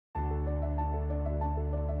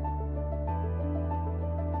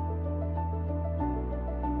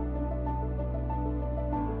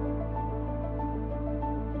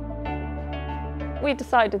We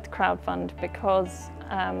decided to crowdfund because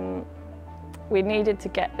we needed to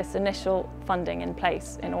get this initial funding in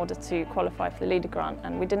place in order to qualify for the leader grant,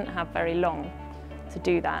 and we didn't have very long to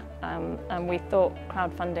do that, and we thought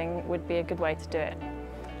crowdfunding would be a good way to do it.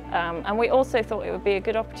 And we also thought it would be a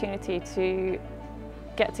good opportunity to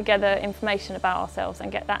get together information about ourselves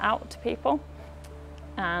and get that out to people.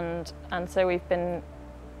 And so we've been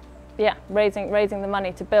raising the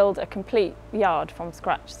money to build a complete yard from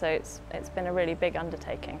scratch, so it's been a really big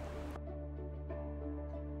undertaking.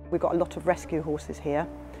 We've got a lot of rescue horses here,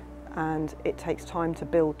 and it takes time to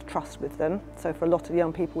build trust with them. So for a lot of the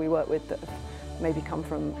young people we work with that have maybe come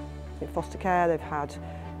from foster care, they've had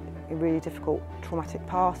really difficult traumatic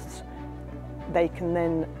pasts, they can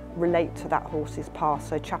then relate to that horse's past.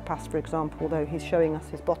 So Chapas, for example, although he's showing us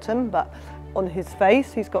his bottom, but on his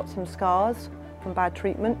face he's got some scars from bad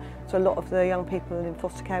treatment. So a lot of the young people in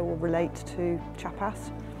foster care will relate to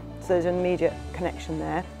Chapas. So there's an immediate connection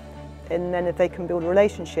there. And then if they can build a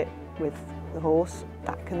relationship with the horse,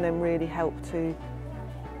 that can then really help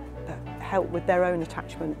with their own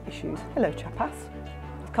attachment issues. Hello Chapas,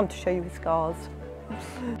 I've come to show you his scars.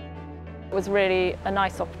 It was really a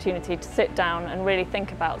nice opportunity to sit down and really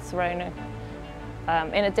think about Sirona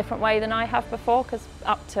in a different way than I have before, because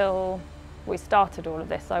up till we started all of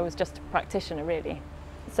this I was just a practitioner really.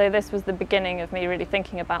 So this was the beginning of me really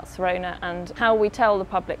thinking about Sirona and how we tell the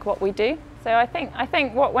public what we do. So I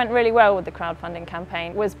think what went really well with the crowdfunding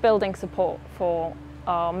campaign was building support for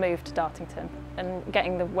our move to Dartington and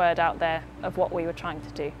getting the word out there of what we were trying to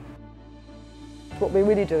do. What we're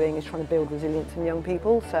really doing is trying to build resilience in young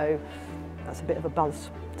people, so that's a bit of a buzz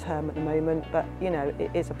term at the moment, but you know, it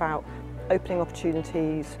is about opening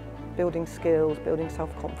opportunities, building skills, building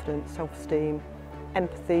self-confidence, self-esteem,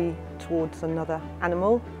 empathy towards another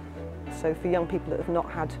animal. So for young people that have not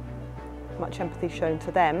had much empathy shown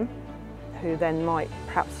to them, who then might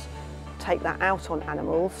perhaps take that out on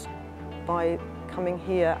animals by coming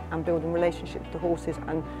here and building relationships with the horses,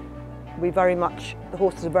 and the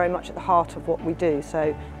horses are very much at the heart of what we do,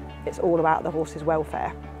 so it's all about the horses'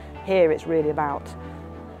 welfare. Here it's really about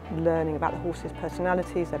learning about the horses'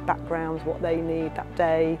 personalities, their backgrounds, what they need that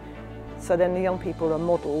day, so then the young people are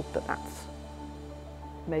modelled that that's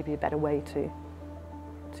maybe a better way to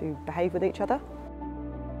behave with each other.